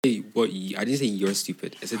Hey, I didn't say you're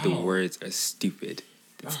stupid. I said the words are stupid.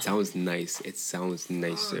 It sounds nice. It sounds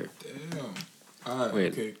nicer. Damn. Alright,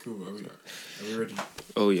 Wait. okay, cool. Are we ready?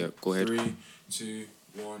 Oh yeah, go ahead. 3, 2,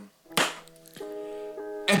 1.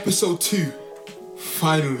 Episode 2.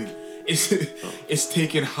 Finally. It's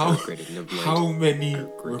taken how many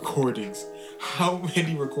recordings? How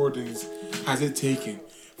many recordings has it taken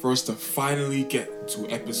for us to finally get to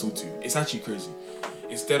episode 2? It's actually crazy.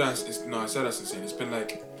 It's dead ass insane. It's been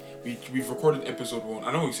like we've recorded episode 1.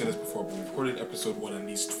 I know we said this before, but we've recorded episode 1 at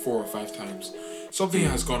least 4 or 5 times. Something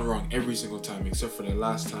has gone wrong every single time, except for the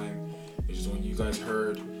last time, which is when you guys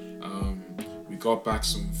heard. We got back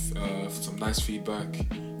some nice feedback,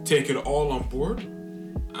 take it all on board,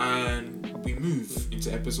 and we move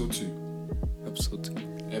into episode 2. Episode 2.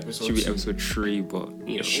 Episode should be 2. episode 3, but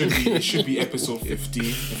you know. It should be episode 15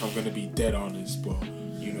 if I'm gonna be dead honest, but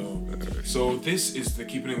you know. So this is the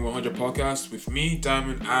Keeping It 100 podcast with me,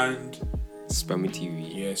 Diamond, and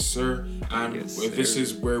SpamyTV. Yes, sir. And yes, this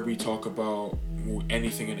is where we talk about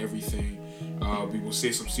anything and everything. We will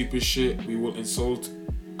say some stupid shit. We will insult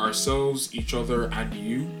ourselves, each other, and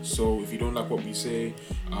you. So if you don't like what we say,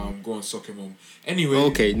 go and suck him home. Anyway.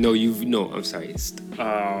 Okay, I'm sorry.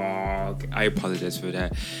 Okay, I apologize for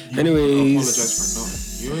that. Anyways. Apologize for nothing.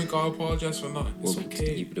 You ain't gotta apologize for nothing. It's welcome okay.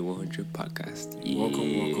 To Keep It 100 podcast. Yeah.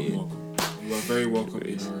 Welcome. You are very welcome.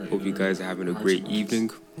 Hope you guys are having a great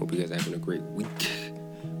evening. Hope you guys are having a great week.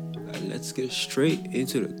 Let's get straight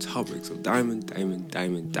into the topic. So Diamond.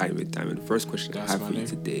 First question I have for you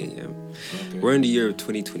today. Okay. We're in the year of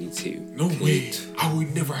 2022. No way. I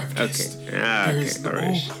would never have guessed. Okay.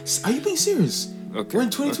 Are you being serious? Okay. We're in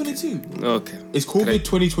 2022. Okay. Is COVID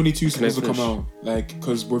 2022 supposed to come out? Like,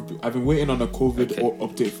 because I've been waiting on a COVID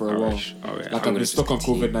update for a while. All right. Like, I've been stuck on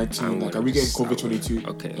COVID-19. Like, are we getting COVID 22?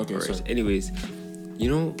 Okay. Sorry. Anyways,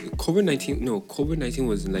 COVID-19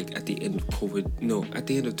 was like at the end of COVID. No, at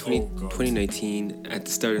the end of 2019, at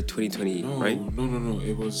the start of 2020, right? No.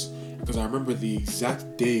 It was because I remember the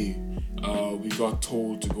exact day we got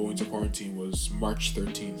told to go into quarantine was March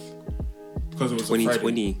 13th. Because it was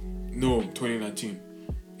 2020. No, 2019.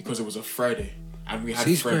 Because it was a Friday. And we had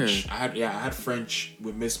French. I had French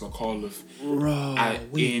with Miss McAuliffe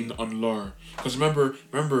in on Law. Because remember,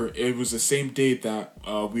 it was the same day that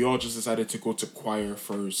we all just decided to go to choir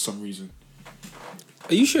for some reason.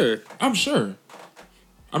 Are you sure? I'm sure.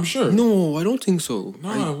 No, I don't think so. No,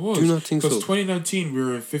 I was. Do not think so. Because 2019 we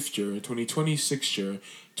were in 5th year, 2020 6th year,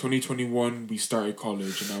 2021 we started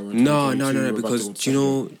college, and now we're in No. Because do you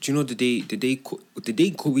know the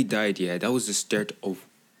day Kobe died? Yeah, that was the start of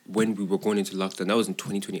when we were going into lockdown. That was in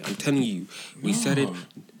 2020. I'm telling you, we started.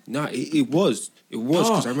 It was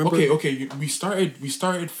because I remember. Okay. We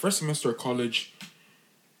started first semester of college.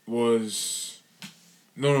 Was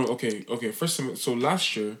okay. First semester. So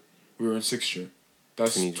last year we were in 6th year.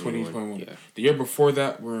 That's 2021. Yeah. The year before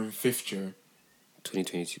that we're in 5th year.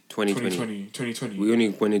 2020. We only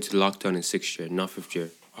went into lockdown in 6th year, not 5th year.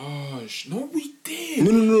 Oh, no, we did.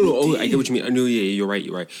 No. Oh, I get what you mean. I know, yeah, you're right.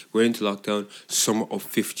 We're into lockdown summer of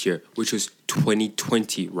 5th year, which was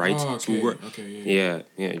 2020, right? Oh, okay. So Yeah.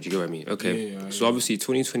 Do you get what I mean? Okay. Yeah, so obviously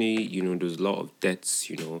 2020, there was a lot of deaths,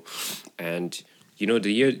 and the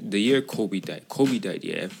year Kobe died,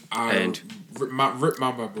 yeah. And rip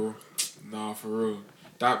mama, bro. Nah, for real.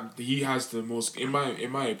 That he has the most, in my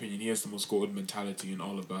opinion, he has the most golden mentality in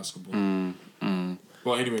all of basketball.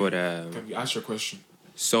 Well, anyway, can we ask your question?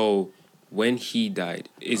 So when he died,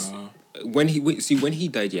 when he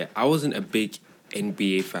died, yeah, I wasn't a big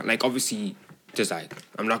NBA fan. Like, obviously, just like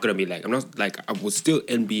I'm not like I was still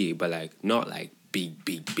NBA, but like not like big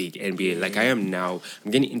NBA like I am now.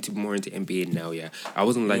 I'm getting more into NBA now. Yeah, I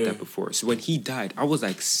wasn't like that before. So when he died, I was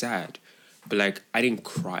like sad. But like I didn't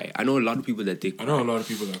cry. I know a lot of people that did cry. I know a lot of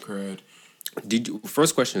people that cried.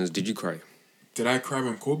 First question is, did you cry? Did I cry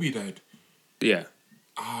when Kobe died? Yeah.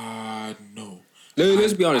 No.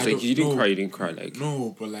 Let's be honest. Like you didn't cry. Like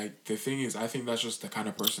no, but like the thing is, I think that's just the kind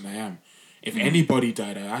of person I am. If anybody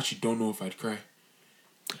died, I actually don't know if I'd cry.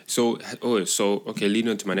 So okay. Leading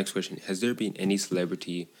on to my next question: has there been any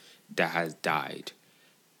celebrity that has died?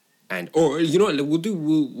 Or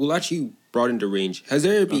we'll actually broaden the range. Has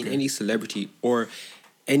there been any celebrity or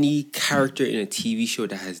any character in a TV show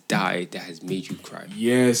that has died that has made you cry?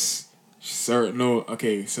 Yes, sir. No,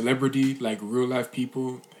 okay. Celebrity, like real life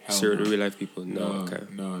people. Real life people. No,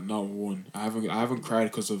 not one. I haven't cried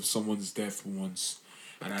because of someone's death once,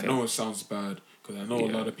 and I know it sounds bad because I know a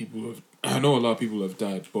lot of people have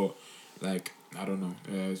died, but like I don't know.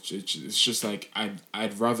 It's just like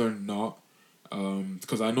I'd rather not.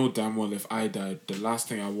 Because I know damn well if I died, the last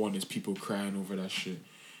thing I want is people crying over that shit.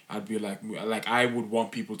 I'd be like I would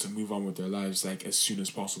want people to move on with their lives like as soon as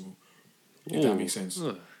possible. If that makes sense.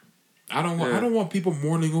 I don't want people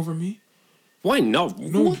mourning over me. Why not?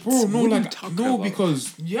 No, what? Bro, no, what like no, about?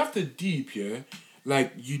 Because you have to deep, yeah.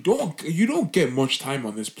 Like you don't get much time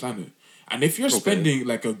on this planet, and if you're spending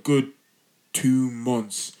like a good 2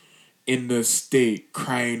 months in the state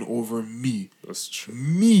crying over me, that's true.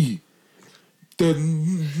 Me, the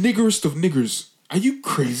niggerest of niggers. Are you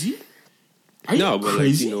crazy? Are you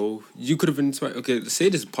crazy? Like, you could have been inspired. Okay, say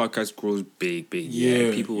this podcast grows big.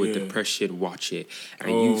 Yeah, people with depression watch it,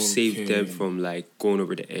 and you've saved them from like going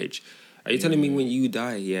over the edge. Are you telling me when you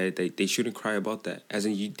die, they shouldn't cry about that? As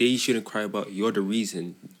in, they shouldn't cry about you're the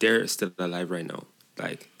reason they're still alive right now.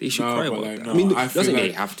 Like they should cry about that. No, I mean, I feel doesn't like,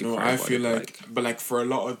 they have to no, cry I about feel it? like, but like for a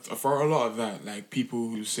lot of that, like people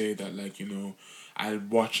who say that, like I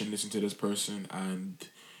watch and listen to this person and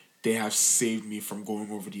they have saved me from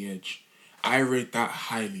going over the edge. I rate that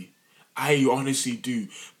highly. I honestly do,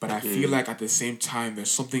 but I feel like at the same time,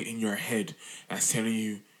 there's something in your head that's telling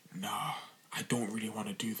you, nah, I don't really want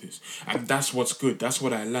to do this. And that's what's good. That's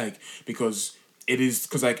what I like. Because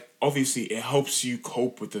like, obviously, it helps you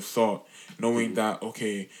cope with the thought, knowing that,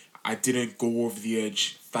 okay, I didn't go over the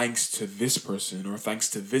edge thanks to this person or thanks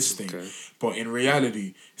to this thing. But in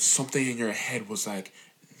reality, something in your head was like,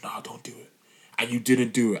 nah, don't do it. And you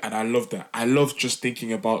didn't do it. And I love that. I love just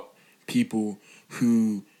thinking about people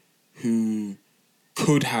who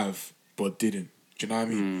could have but didn't. Do you know what I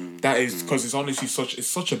mean? That is because it's honestly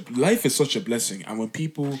life is such a blessing, and when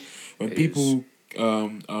people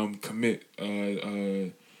commit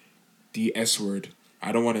the S word,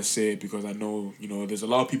 I don't want to say it because I know there's a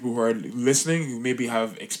lot of people who are listening who maybe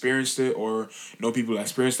have experienced it or know people who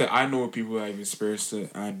experienced it. I know people who have experienced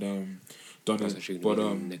it and done it. But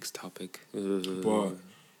next topic. But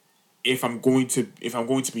if I'm going to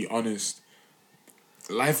be honest,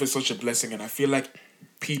 life is such a blessing, and I feel like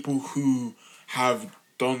people who have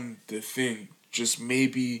done the thing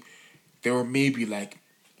they were maybe like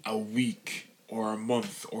a week or a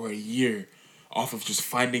month or a year off of just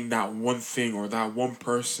finding that one thing or that one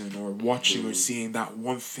person or watching or seeing that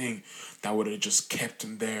one thing that would have just kept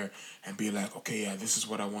them there and be like, okay, yeah, this is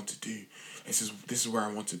what I want to do. This is where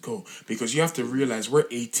I want to go. Because you have to realize we're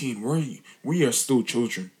 18. We are still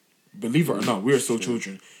children. Believe it or not, we are still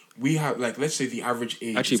children. We have, like, let's say the average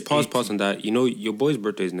age. Actually, pause on that. Your boy's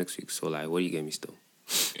birthday is next week, so like, what are you getting me still?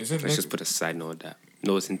 Is it? Let's just put a side note on that.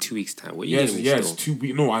 No, it's in 2 weeks' time. What are you getting me still? It's 2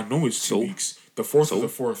 weeks. No, I know it's 2 weeks. The 4th of the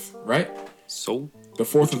 4th, right? So? The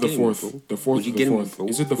 4th of the 4th. The 4th of the 4th.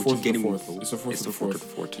 Is it the 4th of the 4th? It's the 4th of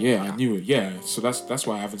the 4th. Yeah, I knew it. Yeah, so that's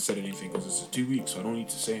why I haven't said anything, because it's 2 weeks, so I don't need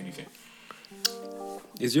to say anything.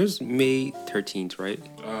 Is yours May 13th, right?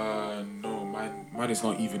 No, mine is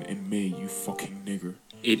not even in May, you fucking nigger.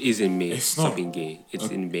 It is in May. It's Stop not being gay. It's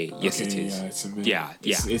in May. Yes, it is. Yeah, it's in May. Yeah.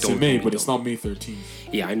 It's in May, but it's not May 13th.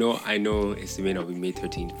 Yeah, I know. It may not be May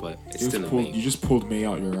 13th, but it's still in May. You just pulled May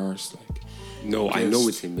out your arse, like. No, I know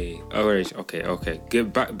it's in May. Alright, okay.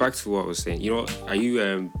 Get back to what I was saying. Are you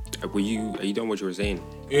done what you were saying?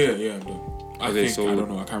 Yeah, I'm done. I don't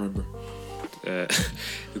know. I can't remember.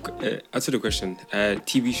 Answer the question.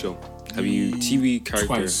 TV show. Have you TV character?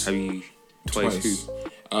 Twice. Have you twice? Who?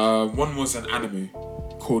 One was an anime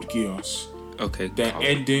called Geass. Okay. The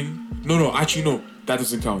ending. No. Actually, no. That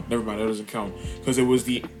doesn't count. Never mind. That doesn't count because it was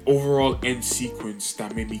the overall end sequence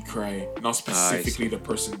that made me cry, not specifically the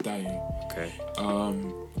person dying. Okay.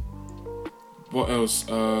 What else?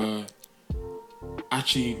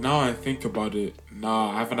 Actually, now I think about it,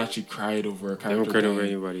 I haven't actually cried over a character. You haven't cried over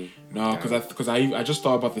anybody? No, because I just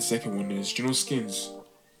thought about the second one. Do you know Skins?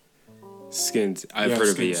 Skins. I've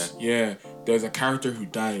heard Skins. of it, yeah. There's a character who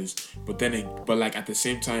dies, but like at the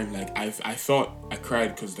same time, like I thought I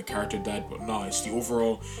cried because the character died, but no, it's the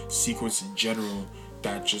overall sequence in general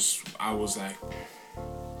that just, I was like,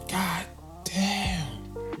 God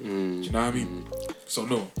damn. Do you know what I mean? So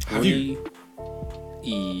no. Have you?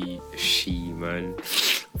 Man.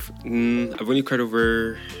 I've only cried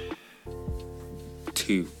over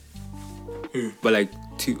 2. Who? But like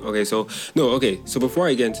 2. Okay, so before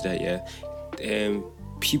I get into that,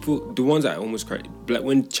 people, the ones I almost cried, like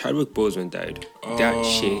when Chadwick Boseman died, that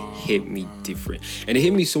shit hit me different, and it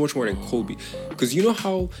hit me so much more than Kobe, because I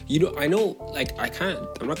know, like,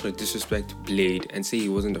 I'm not gonna disrespect Blade and say he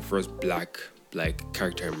wasn't the first black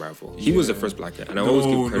character in Marvel. He was the first black guy, and I always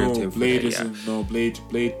give credit to him for Blade that. Isn't, no,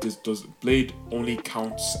 Blade only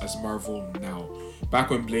counts as Marvel now.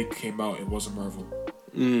 Back when Blade came out, it wasn't Marvel.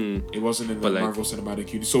 It wasn't in the Marvel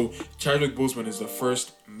Cinematic Universe. So Chadwick Boseman is the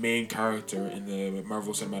first main character in the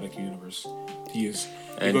Marvel Cinematic Universe. He is,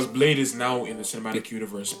 because Blade is now in the Cinematic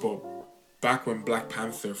Universe, but back when Black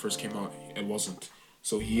Panther first came out, it wasn't.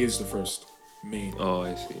 So he is the first main. Oh,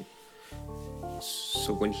 I see.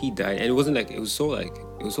 So when he died, and it wasn't like it was so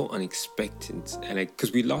unexpected, and like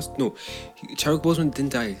because we lost Chadwick Boseman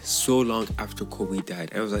didn't die so long after Kobe died,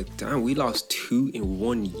 and I was like, damn, we lost 2 in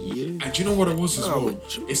 1 year. And you know what it was as well?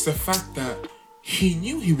 It's the fact that he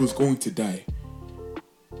knew he was going to die.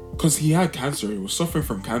 Because he had cancer, he was suffering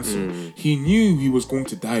from cancer. He knew he was going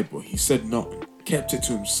to die, but he said nothing, kept it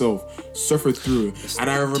to himself, suffered through it. And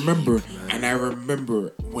I remember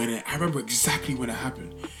exactly when it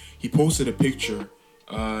happened. He posted a picture.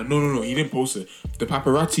 No, he didn't post it. The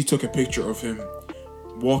paparazzi took a picture of him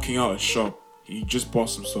walking out a shop. He just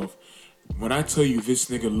bought some stuff. When I tell you this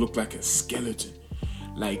nigga looked like a skeleton,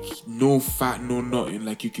 like no fat, no nothing.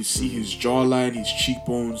 Like you could see his jawline, his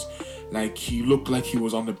cheekbones. Like he looked like he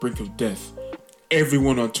was on the brink of death.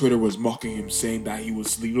 Everyone on Twitter was mocking him, saying that he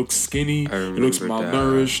looks skinny, he looks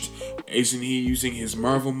malnourished. Isn't he using his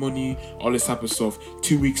Marvel money? All this type of stuff.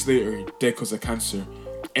 2 weeks later, dead because of cancer.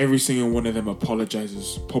 Every single one of them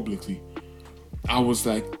apologizes publicly. I was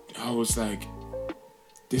like,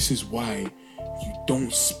 this is why you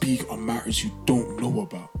don't speak on matters you don't know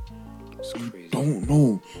about. You don't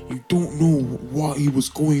know what he was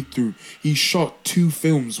going through. He shot 2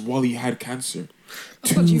 films while he had cancer.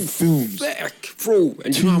 2 films, bro.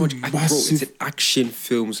 And you know how much, bro? It's action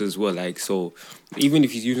films as well. Like, so even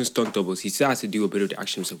if he's using stunt doubles, he still has to do a bit of the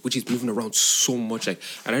action himself, which is moving around so much. Like,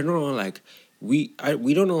 and I don't know, like we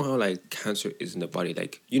don't know how like cancer is in the body.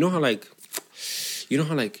 Like, you know when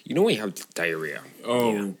you have diarrhea.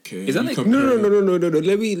 Oh, yeah. Okay. Is that like no?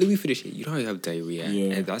 Let me finish it. You know how you have diarrhea,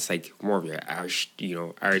 and that's like more of your arse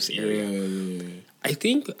area. Yeah. I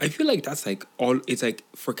feel like that's like all. It's like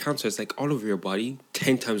for cancer, it's like all over your body,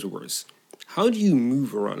 10 times worse. How do you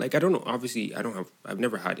move around? Like I don't know. Obviously, I've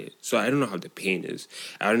never had it, so I don't know how the pain is.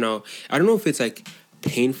 I don't know if it's like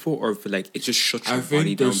painful or if like it just shuts your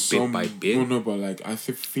body down bit by bit. No, but like I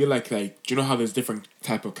feel like do you know how there's different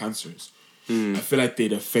type of cancers? I feel like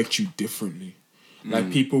they'd affect you differently.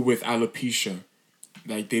 Like people with alopecia,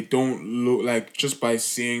 like they don't look like, just by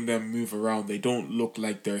seeing them move around, they don't look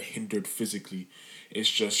like they're hindered physically. It's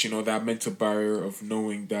just, that mental barrier of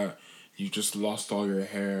knowing that you just lost all your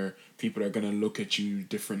hair. People are gonna look at you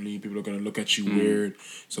differently. People are gonna look at you weird.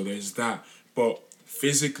 So there's that. But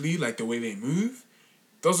physically, like the way they move,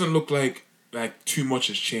 doesn't look like too much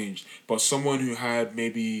has changed. But someone who has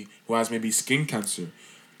maybe skin cancer,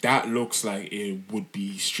 that looks like it would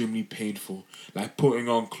be extremely painful. Like putting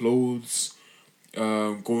on clothes,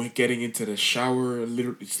 getting into the shower,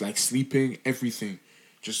 it's like sleeping, everything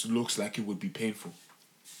just looks like it would be painful.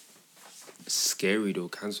 Scary though,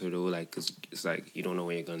 cancer though, like 'cause it's like you don't know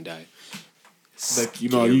when you're gonna die. Like you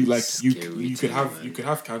could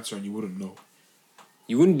have cancer and you wouldn't know.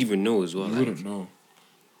 You wouldn't even know as well. You wouldn't know.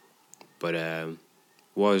 But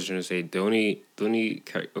what I was trying to say, the only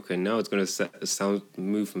okay, now it's gonna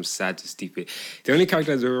move from sad to stupid. The only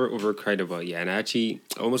character I've ever cried about, and I actually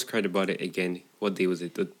almost cried about it again. What day was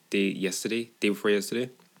it? The day before yesterday.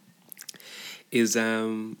 Is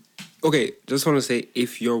okay. Just want to say,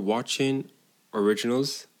 if you're watching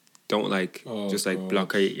originals, don't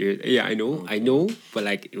block out your ears. Yeah, I know, but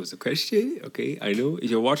like it was a question. Okay, I know. If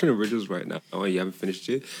you're watching originals right now and you haven't finished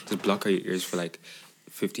it, just block out your ears for like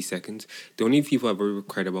 50 seconds. The only people I've ever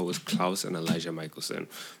cried about was Klaus and Elijah Michelson.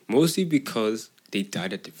 Mostly because they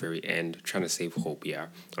died at the very end, trying to save hope, yeah.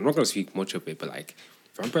 I'm not going to speak much of it, but like,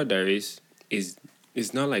 Vampire Diaries is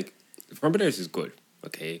not like... Vampire Diaries is good,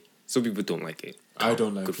 okay? Some people don't like it. I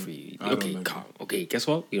don't like it. Good for you. Okay, calm. Okay, guess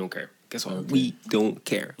what? We don't care. Guess what? Okay. We don't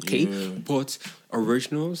care, okay? Yeah. But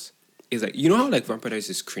originals is like... You know how like Vampire Diaries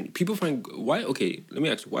is cringe? People find... Why? Okay, let me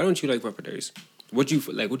ask you. Why don't you like Vampire Diaries? What do you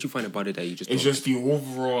find about it that you just... It's just the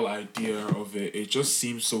overall idea of it. It just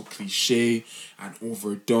seems so cliche and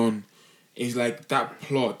overdone. It's like that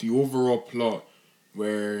plot, the overall plot,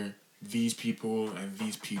 where these people and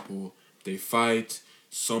these people, they fight.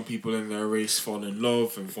 Some people in their race fall in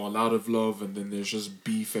love and fall out of love, and then there's just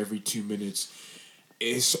beef every 2 minutes.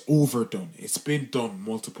 It's overdone. It's been done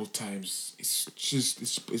multiple times. It's just...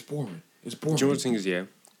 It's boring. It's boring. Do you know what the thing is, yeah?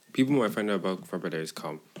 People might find out about Vampire Diaries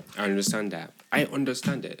calm. I understand that. I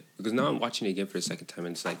understand it. Because now I'm watching it again for the second time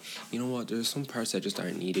and it's like, you know what, there's some parts that just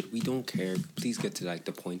aren't needed. We don't care. Please get to like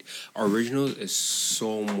the point. Originals is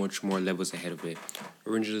so much more levels ahead of it.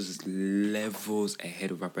 Originals is levels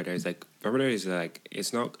ahead of Vampire Diaries. Like Vampire Diaries is like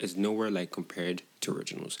it's nowhere like compared to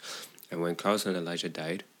originals. And when Klaus and Elijah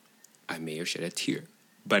died, I may have shed a tear.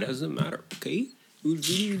 But it doesn't matter, okay? It was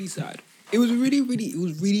really, really sad. It was really,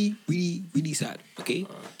 really sad, okay?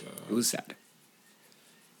 It was sad.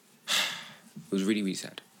 It was really, really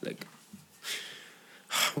sad. Like,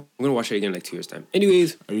 I'm gonna watch it again in like 2 years time.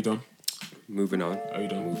 Anyways, are you done? Moving on. Are you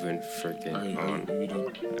done? Moving freaking on. Are you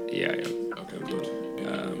done? Yeah, yeah. Okay, good.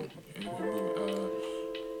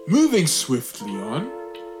 Moving swiftly on.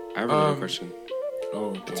 I have another question.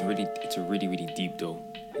 Oh, okay. It's a really deep though.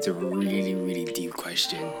 It's a really deep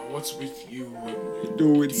question. What's with you?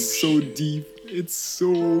 No, it's so deep. It's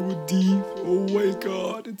so deep. Oh my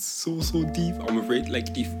god, it's so deep. I'm afraid,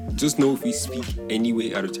 like, if we speak any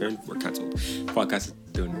way out of turn, we're cancelled. Podcast is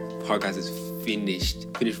done. Podcast is finished.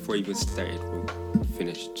 Finished before you even started. We're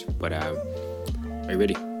finished. But are you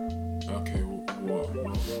ready? Okay. What?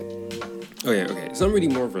 Okay. It's not really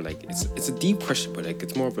more of a like. It's a deep question, but like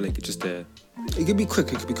it's more of a like just a. It could be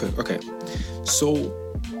quick. Okay. So,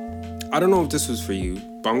 I don't know if this was for you,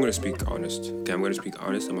 but I'm gonna speak honest. Okay, I'm gonna speak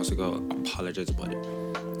honest. I'm also gonna apologize about it.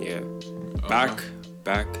 Yeah.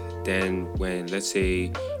 Back then, when, let's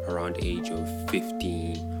say, around the age of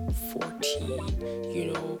 15, 14,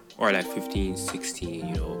 you know, or like 15, 16,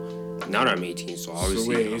 you know. Now that I'm 18, so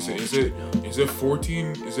obviously. So wait, is it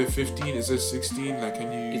 14? Is it 15? Is it 16? Like,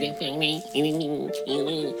 can you?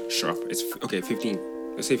 Shut up. It's okay. 15.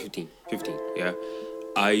 Let's say 15. 15. Yeah.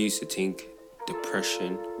 I used to think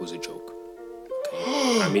depression was a joke.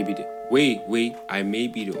 Okay. I may be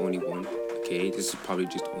the only one. Okay. This is probably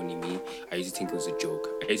just only me. I used to think it was a joke.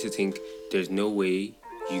 I used to think there's no way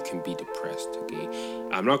you can be depressed. Okay.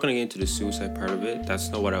 I'm not gonna get into the suicide part of it.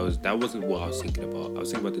 That wasn't what I was thinking about. I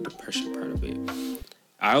was thinking about the depression part of it.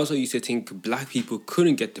 I also used to think black people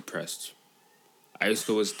couldn't get depressed. I used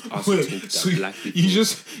to also think that black people. You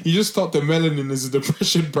just thought the melanin is a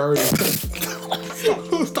depression barrier.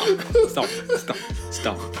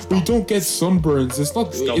 Stop. We don't get sunburns. It's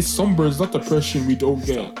sunburns, not depression. We don't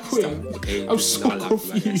get. Stop. Okay, I'm so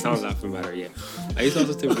confused. It's not a laughing matter. Yeah, I used to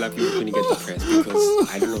also think black people couldn't get depressed because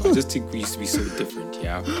I don't know. I just think we used to be so different.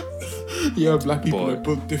 Yeah. Yeah, black people are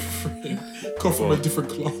both different. Come from a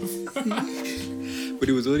different cloth. But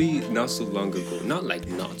it was only not so long ago. Not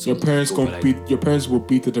so. Your parents Your parents will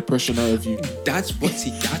beat the depression out of you. That's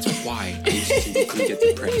why I used to think we couldn't get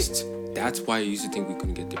depressed. That's why I used to think we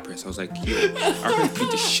couldn't get depressed. I was like, yo, our parents beat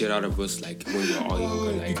the shit out of us like when we were all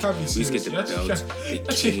younger. Like, we used to get the belt,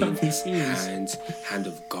 the cane, hand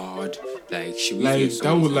of God. Like, she was like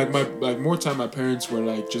that was like more time my parents were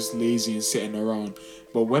like just lazy and sitting around.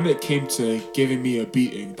 But when it came to giving me a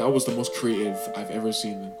beating, that was the most creative I've ever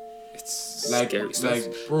seen them. It's like, scary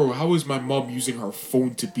stuff. Bro, how is my mom using her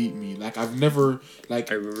phone to beat me? Like, I've never, like,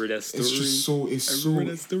 I remember that story. It's just so insane. So funny,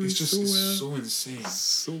 it's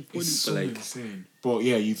so insane. But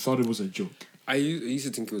yeah, you thought it was a joke. I used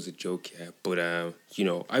to think it was a joke, yeah. But you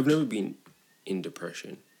know, I've never been in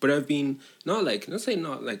depression, but I've been not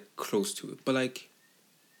close to it, but like.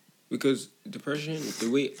 Because depression, the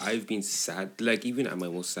way I've been sad, like even at my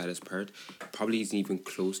most saddest part, probably isn't even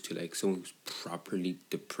close to like someone who's properly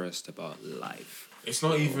depressed about life. It's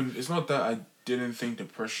not that I didn't think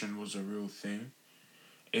depression was a real thing.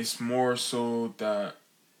 It's more so that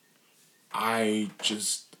I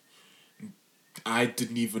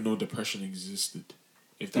didn't even know depression existed,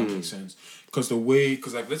 if that makes sense. Because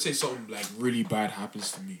like, let's say something like really bad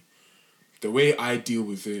happens to me. The way I deal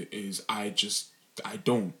with it is I just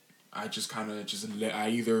kind of just I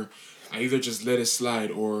either just let it slide,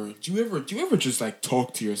 or do you ever just like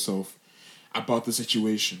talk to yourself about the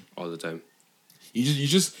situation all the time? You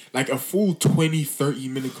just like a full 20-30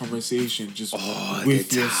 minute conversation just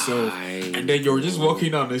with yourself, and then you're just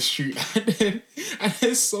walking down the street, and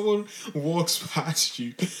then someone walks past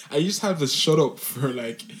you, and you just have to shut up for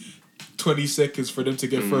like 20 seconds for them to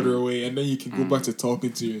get further away, and then you can go back to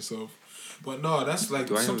talking to yourself. But no, that's like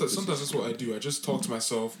sometimes that's what I do. I just talk to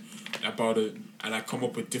myself about it, and I come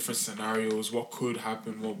up with different scenarios: what could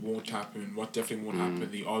happen, what won't happen, what definitely won't happen,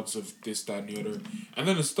 the odds of this, that, and the other, and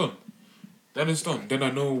then it's done. Then I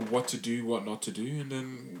know what to do, what not to do, and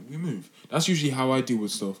then we move. That's usually how I deal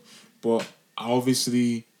with stuff. But I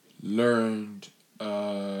obviously learned.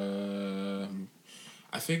 I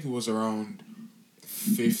think it was around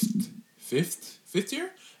fifth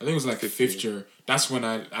year. I think it was like fifth year. That's when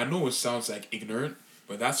I know it sounds like ignorant,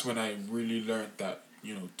 but that's when I really learned that,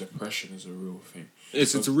 you know, depression is a real thing.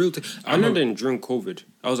 It's a real thing. I learned it during COVID.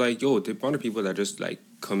 I was like, yo, the amount of people that just like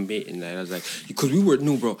commit and that. I was like, because when we were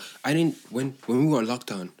on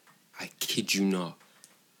lockdown, I kid you not.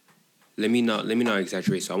 Let me not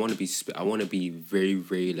exaggerate. So I want to be very,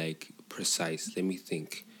 very like precise. Let me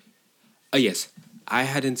think. Yes, I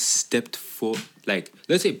hadn't stepped foot, like,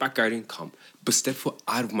 let's say back garden comp, but stepped foot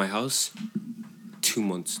out of my house 2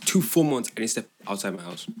 months. 2 full months, I didn't step outside my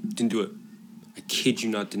house. Didn't do it. I kid you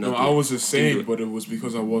not, did not do it. No, I was the same, but it was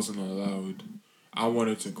because I wasn't allowed. I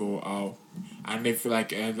wanted to go out, And if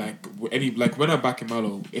like when I'm back in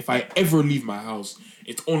Malo, if I ever leave my house,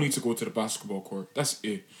 it's only to go to the basketball court. That's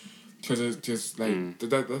it. Because it's just like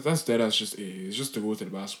that's dead. That's just it. It's just to go to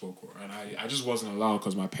the basketball court, and I just wasn't allowed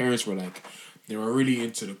because my parents were like, they were really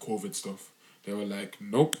into the COVID stuff. They were like,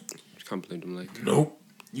 nope. You can't blame them. Like, nope.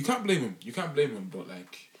 You can't blame him. You can't blame him. But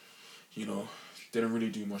like, didn't really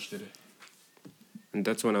do much, did it? And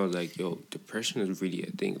that's when I was like, yo, depression is really a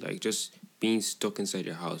thing. Like, just being stuck inside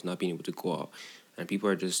your house, not being able to go out, and people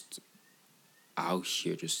are just out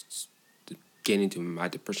here just getting into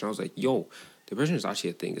mad depression. I was like, yo, depression is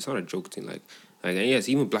actually a thing. It's not a joke thing. Like, and yes,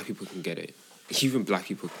 even black people can get it. Even black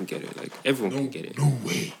people can get it. Like, everyone can get it. No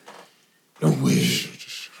way. No way. Just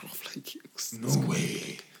shut off. Like, no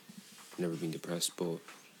way. Like, I've never been depressed, but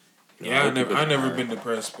I never been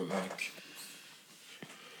depressed, but like.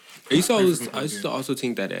 I used to also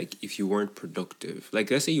think that like if you weren't productive, like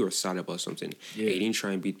let's say you were sad about something, and you didn't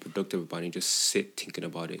try and be productive about it, and just sit thinking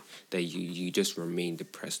about it, that you just remain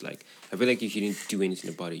depressed. Like I feel like if you didn't do anything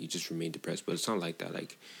about it, you just remain depressed. But it's not like that.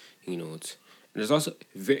 Like, it's and there's also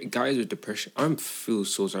guys with depression. I feel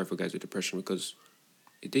so sorry for guys with depression because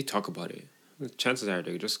if they talk about it, chances are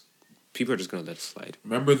people are just gonna let it slide.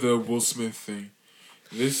 Remember the Will Smith thing?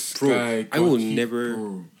 This guy. I will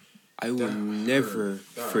never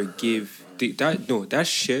forgive that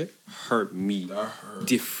shit hurt me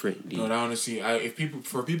differently. No, that honestly,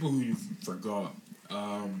 for people who forgot,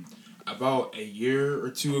 about a year or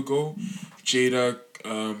two ago, Jada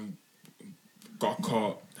got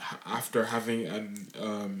caught after having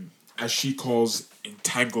an as she calls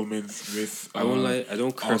entanglement with. I won't lie, I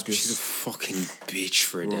don't curse, but she's a fucking bitch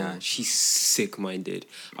for that. She's sick-minded.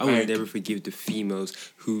 I will never forgive the females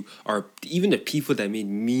who are even the people that made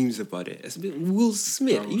memes about it. It's Will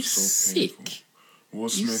Smith, you so sick. Painful. Will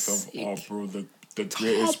Smith of all, bro, the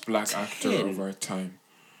greatest black actor of our time.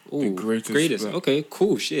 Oh, the greatest. Okay,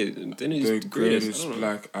 cool shit. Then he's the greatest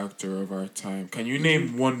black actor of our time. Can you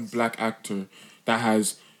name one black actor that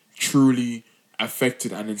has truly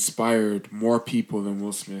affected and inspired more people than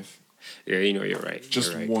Will Smith? Yeah, you're right.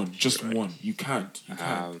 Just one. One. You can't.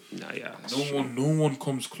 No one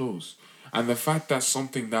comes close. And the fact that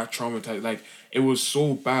something that traumatized, like, it was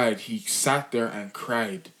so bad, he sat there and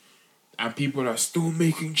cried. And people are still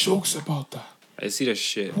making jokes about that. I see that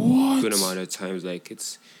shit good amount of times. Like,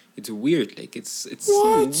 it's weird. Like, it's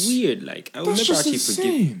so weird. Like, I'll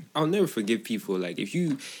never forgive people. Like,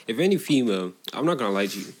 if any female, I'm not gonna lie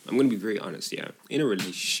to you, I'm gonna be very honest, in a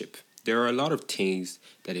relationship, there are a lot of things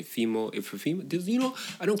that if a female does,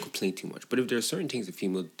 I don't complain too much, but if there are certain things a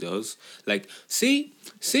female does, like,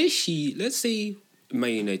 let's say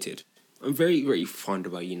Man United, I'm very, very fond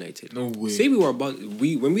about United. No way. Say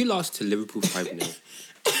when we lost to Liverpool 5-0,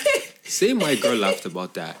 say my girl laughed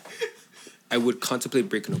about that, I would contemplate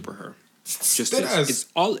breaking up with her. It's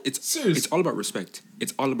all about respect.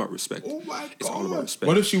 It's all about respect. Oh my God. It's all about respect.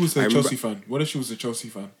 What if she was a Chelsea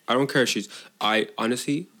fan? I don't care if I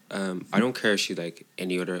don't care if she's like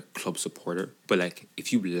any other club supporter, but like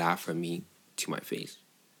if you laugh at me to my face,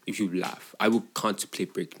 I will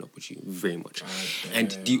contemplate breaking up with you very much.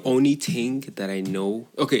 And the only thing that I know,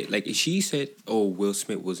 okay, like if she said, oh, Will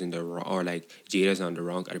Smith was in the wrong, or like Jada's on the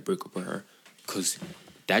wrong, I'd break up with her, because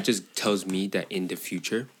that just tells me that in the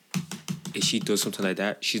future, if she does something like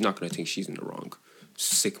that, she's not going to think she's in the wrong.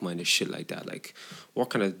 Sick-minded shit like that. Like, what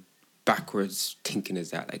kind of backwards thinking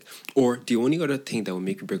is that? Like, or the only other thing that will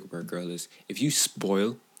make me break up with a girl is if you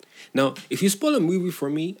spoil. Now, if you spoil a movie for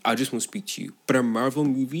me, I just won't speak to you. But a Marvel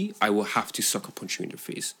movie, I will have to sucker punch you in the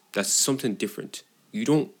face. That's something different. You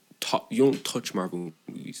don't touch Marvel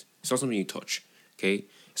movies. It's not something you touch, okay?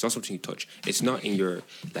 It's not something you touch. It's not in your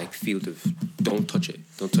like field of don't touch it.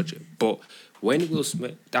 But when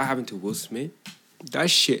that happened to Will Smith, that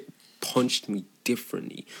shit punched me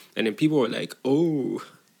differently. And then people were like, oh,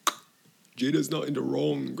 Jada's not in the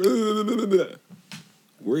wrong.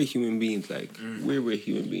 We're human beings, like we're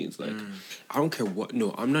human beings. Like I don't care what.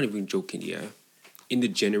 No, I'm not even joking. Yeah, in the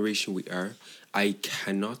generation we are, I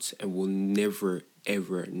cannot and will never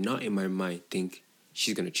ever, not in my mind, think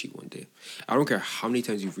she's gonna cheat one day. I don't care how many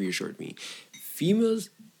times you've reassured me.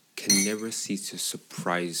 Females can never cease to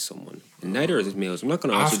surprise someone. Neither is males. I'm not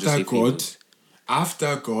gonna also just say females.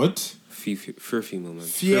 After God, fair female man.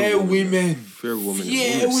 Fair women. Fair woman.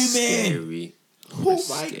 Fair women. Scary. Oh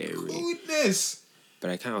my goodness. But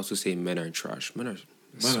I can't also say men are trash. Men are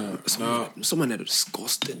some men are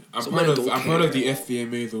disgusting. I'm part of the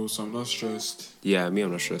FBMA though, so I'm not stressed. Yeah, I'm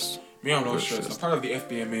not stressed. I'm part of the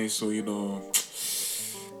FBMA, so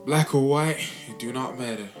black or white, it do not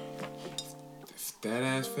matter. If that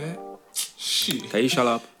ass fat, shit. Can you shut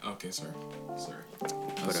up? Okay, sorry.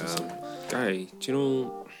 But Guy, do you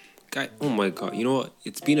know... Guy, oh my god, you know what?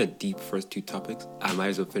 It's been a deep first two topics. I might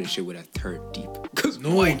as well finish it with a third deep. Cause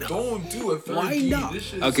no, why not? Don't do a third why deep. Not?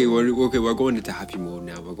 Okay, we're going into happy mode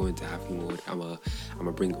now. We're going into happy mode. I'm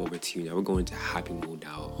gonna bring it over to you now. We're going into happy mode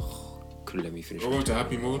now. Couldn't let me finish. We're going to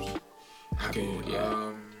happy mode. Happy mode,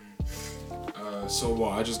 yeah. So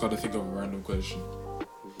what? I just got to think of a random question.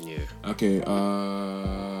 Yeah. Okay.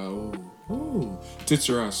 Tits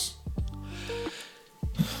or ass?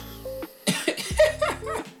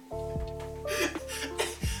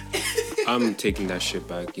 I'm taking that shit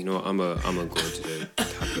back. You know, I'm gonna go into the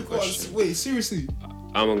happy question. Wait, seriously?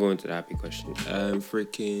 I'm gonna go into the happy question.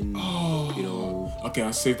 Freaking. Oh. You know. Okay,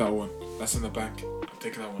 I'll save that one. That's in the bank. I'm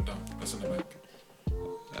taking that one down. That's in the bank.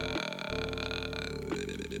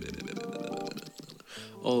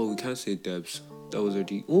 Oh, we can't say Debs. That was our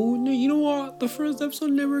D. Oh no, you know what? The first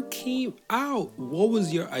episode never came out. What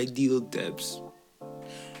was your ideal Debs?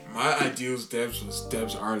 My ideals Debs was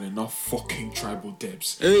Debs Ireland, not fucking tribal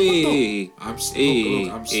Debs. Hey, I'm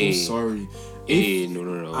so sorry. No.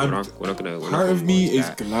 We're not gonna. Part of me is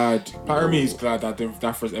glad that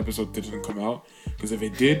that first episode didn't come out, because if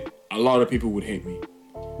it did, a lot of people would hate me.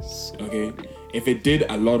 Okay, if it did,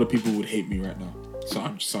 a lot of people would hate me right now. So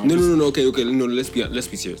I'm No. Okay. No, let's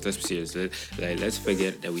be serious. Let's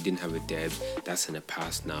forget that we didn't have a Debs. That's in the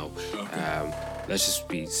past now. Okay. Let's just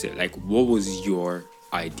be like, what was your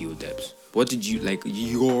ideal Debs? What did you like?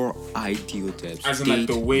 Your ideal Debs? As in like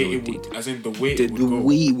the way it would. As in the way it would go. The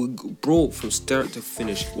way it would go, bro, from start to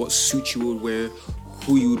finish. What suit you would wear?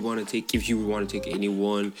 Who you would want to take? If you would want to take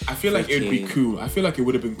anyone? I feel like it'd be cool. I feel like it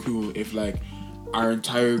would have been cool if like our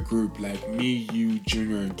entire group, like me, you,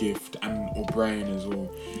 Junior, and Gift, and O'Brien as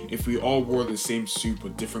well, if we all wore the same suit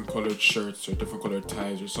but different colored shirts or different colored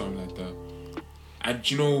ties or something like that.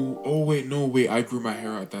 And you know, I grew my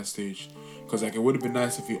hair out at that stage. Because like it would have been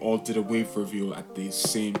nice if we all did a wave reveal at the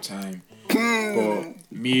same time. But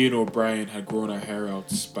me and O'Brien had grown our hair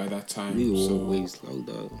out by that time. We wore waves like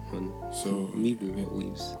that, man. So we wore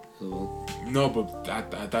waves. So. No, but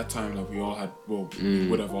at that time, like we all had, we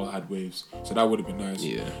would have all had waves. So that would have been nice.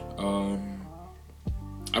 Yeah.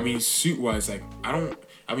 I mean, suit wise, like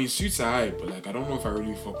suits are high, but like I don't know if I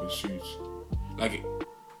really fuck with suits. Like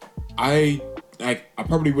I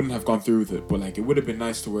probably wouldn't have gone through with it, but like it would have been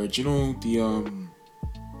nice to wear. Do you know the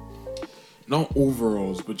not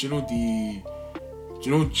overalls, but do you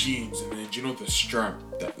know jeans, and then do you know the strap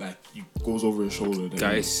that like goes over your shoulder?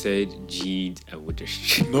 Guy said jeans and with the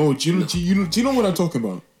strap. No, do you know what I'm talking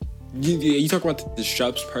about? You talk about the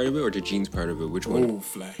straps part of it or the jeans part of it? Which one?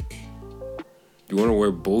 Both, like. You want to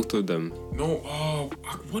wear both of them? No.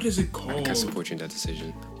 What is it called? I can't support you in that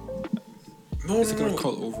decision. No, it's gonna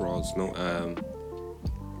call overalls. No,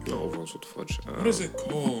 no overalls. What the fudge? What is it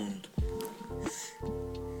called?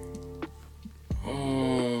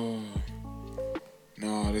 Oh,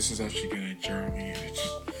 no, this is actually gonna jar me.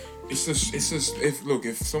 It's just.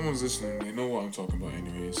 If someone's listening, they know what I'm talking about.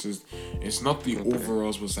 Anyway, it's not the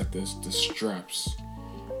overalls, but it's like the straps.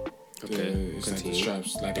 It's like the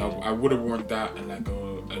straps. Like I would have worn that and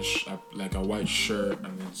like a white shirt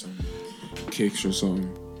and then some kicks or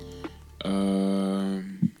something.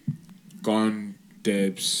 Gone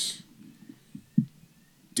Debs,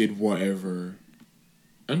 did whatever,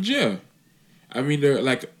 and yeah, I mean they're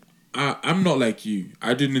like, I'm not like you.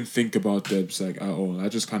 I didn't think about Debs like at all. I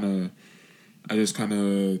just kind of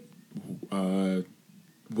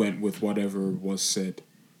went with whatever was said.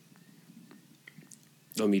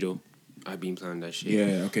 No, me though. I've been planning that shit.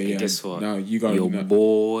 Yeah, okay, yeah. Guess what? Now you got your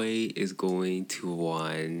boy is going to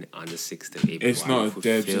one on the 6th of April. It's not a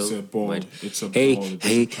Debs, it's a ball. It's a ball. It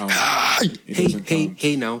doesn't count.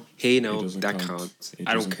 Hey now. That counts.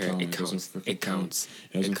 I don't care. It counts. It counts.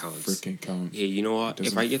 It counts. Freaking count. Hey, you know what?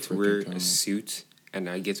 If I get to wear a suit and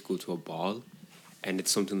I get to go to a ball, and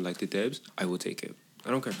it's something like the Debs, I will take it.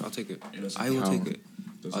 I don't care. I'll take it. I will take it.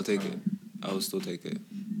 I'll take it. I will still take it.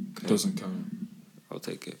 Okay. Doesn't count. I'll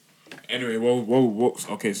take it. Anyway, what?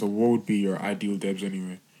 Okay, so what would be your ideal Debs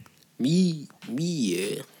anyway? Me,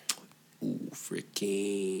 yeah. Ooh,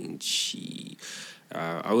 freaking shit.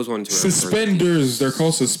 I was wanting to wear suspenders. They're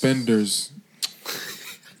called suspenders.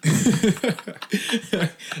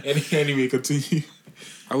 Anyway, continue.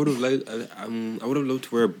 I would have loved to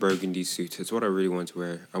wear a burgundy suit. It's what I really want to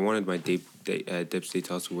wear. I wanted my Debs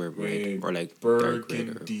Daytals to wear red or like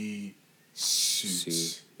burgundy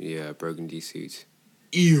suit. Yeah, burgundy suit.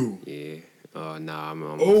 Ew. Yeah. Oh nah, I'm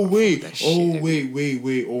wait.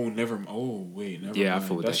 Wait. Oh, never. Yeah, mind. I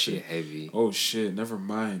fought with that shit heavy. Oh shit, never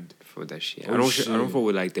mind. For that shit. I don't fuck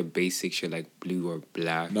with like the basic shit like blue or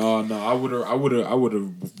black. No, I would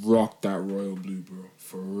have rocked that royal blue, bro.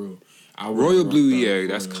 For real. Royal blue, yeah,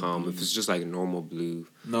 that's calm. If it's just like normal blue,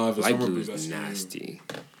 no, if it's light normal blue blue, is nasty.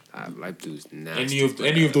 Light blue is nasty.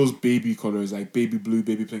 Any of those baby colors, like baby blue,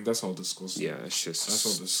 baby pink, that's all disgusting. Yeah, that's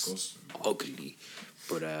all disgusting. Ugly.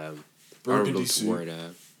 But burgundy suit.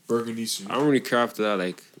 Burgundy suit. I don't really care after that.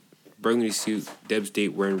 Like burgundy suit, Deb's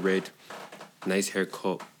date wearing red, nice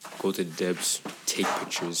haircut. Go to the Debs, take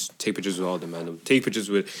pictures with all the man. Take pictures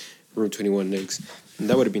with Room 21 next. And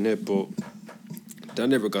that would have been it, but that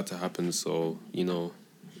never got to happen. So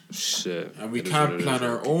shit. And we can't plan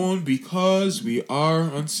our own because we are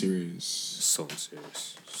unserious. So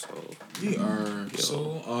unserious. So we are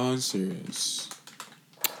so unserious.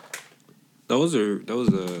 That was a it was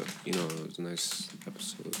a nice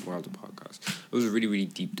episode. More of the podcast. It was really, really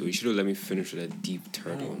deep though. You should have let me finish with that deep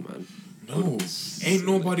third one, man. No, ain't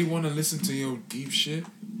nobody want to listen to your deep shit.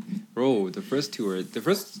 Bro, the first two were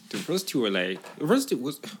like what was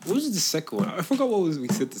the second one? I forgot we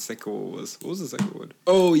said the second one was. What was the second one?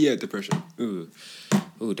 Oh yeah, depression. Ooh,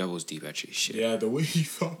 that was deep actually. Shit. Yeah, the way you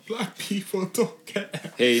thought black people don't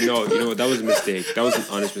get. Hey, no, you know what? That was a mistake. That was an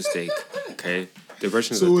honest mistake. Okay,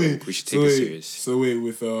 depression is a thing. We should take it serious. So wait,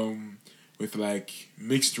 with like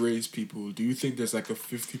mixed race people, do you think there's like a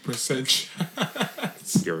 50% chance?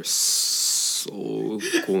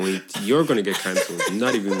 You're gonna get cancelled,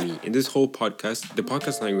 not even me. In this whole podcast, the podcast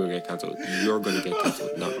is not even gonna get cancelled. You're gonna get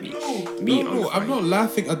cancelled, not me. No, I'm not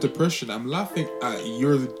laughing at depression. I'm laughing at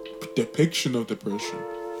your depiction of depression.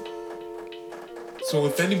 So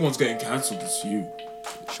if anyone's getting cancelled, it's you.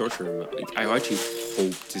 Short term, like, I actually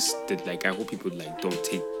hope I hope people like don't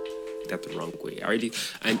take that the wrong way. I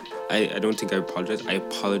don't think I apologize. I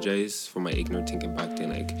apologize for my ignorant thinking back then.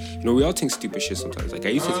 Like, we all think stupid shit sometimes. Like, I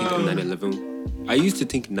used to think 9/11. I used to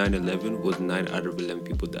think 9/11 was 9 out of 11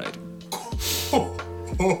 people died.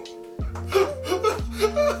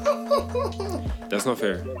 That's not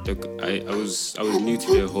fair. Look, I was new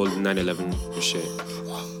to the whole 9/11 shit.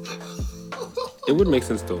 It would make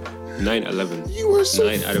sense though. 9/11. You were so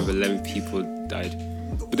 9 out of 11 people died.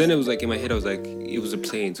 But then it was like in my head, I was like, it was a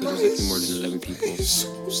plane, so it was like more than 11 people. It's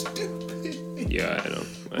so stupid. Yeah, I know.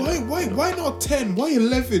 Why not 10? Why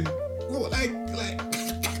 11? Like.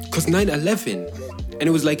 Cause 9/11, and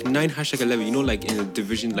it was like 9#11. You know, like in a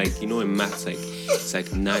division, like in maths, like it's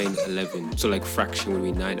like 9/11. So like fraction would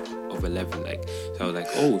be 9 of 11. Like so, I was like,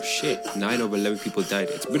 oh shit, 9 of 11 people died.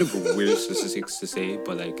 It's a bit of a weird statistics to say,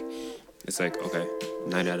 but like, it's like okay,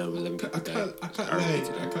 9 out of 11 people died. I can't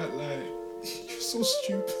lie. You're so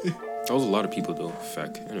stupid. That was a lot of people though.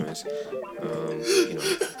 Fact. Anyways,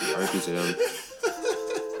 RIP to them.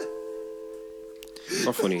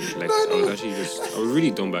 Not funny. Like I was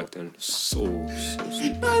really dumb back then. So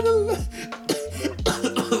stupid. I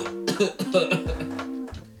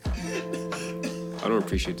don't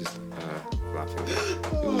appreciate this laughing.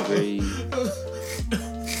 It was very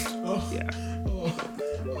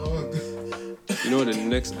the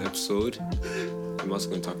next episode I'm also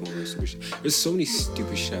gonna talk about my stupid shit. There's so many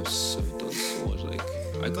stupid shit I've done so much. Like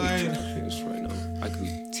I could be TikTok famous right now. I could be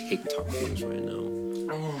TikTok famous right now.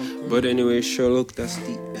 But anyway, Sherlock, that's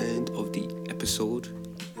the end of the episode.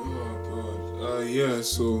 Oh god.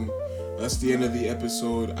 So that's the end of the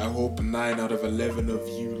episode. I hope 9 out of 11 of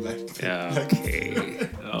you liked it. Yeah, okay.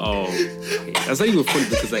 Okay. That's not even funny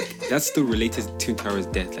because like that's still related to Twin Towers'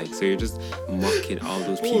 death. Like, so you're just mocking all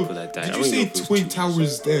those people that died. Did you say Twin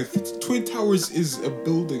Towers' death? Twin Towers is a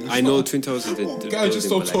building. I know Twin Towers is a building. Guys, just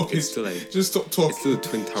stop talking. It's still like, just stop talking. It's still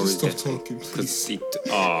Twin Towers' death. Stop talking, please.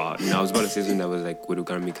 I was about to say something that was like, would have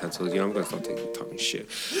gotten me cancelled. I'm gonna stop talking shit.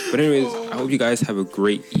 But anyways, I hope you guys have a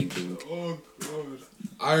great evening. Oh god.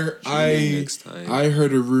 I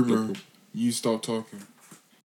heard a rumor. You stop talking.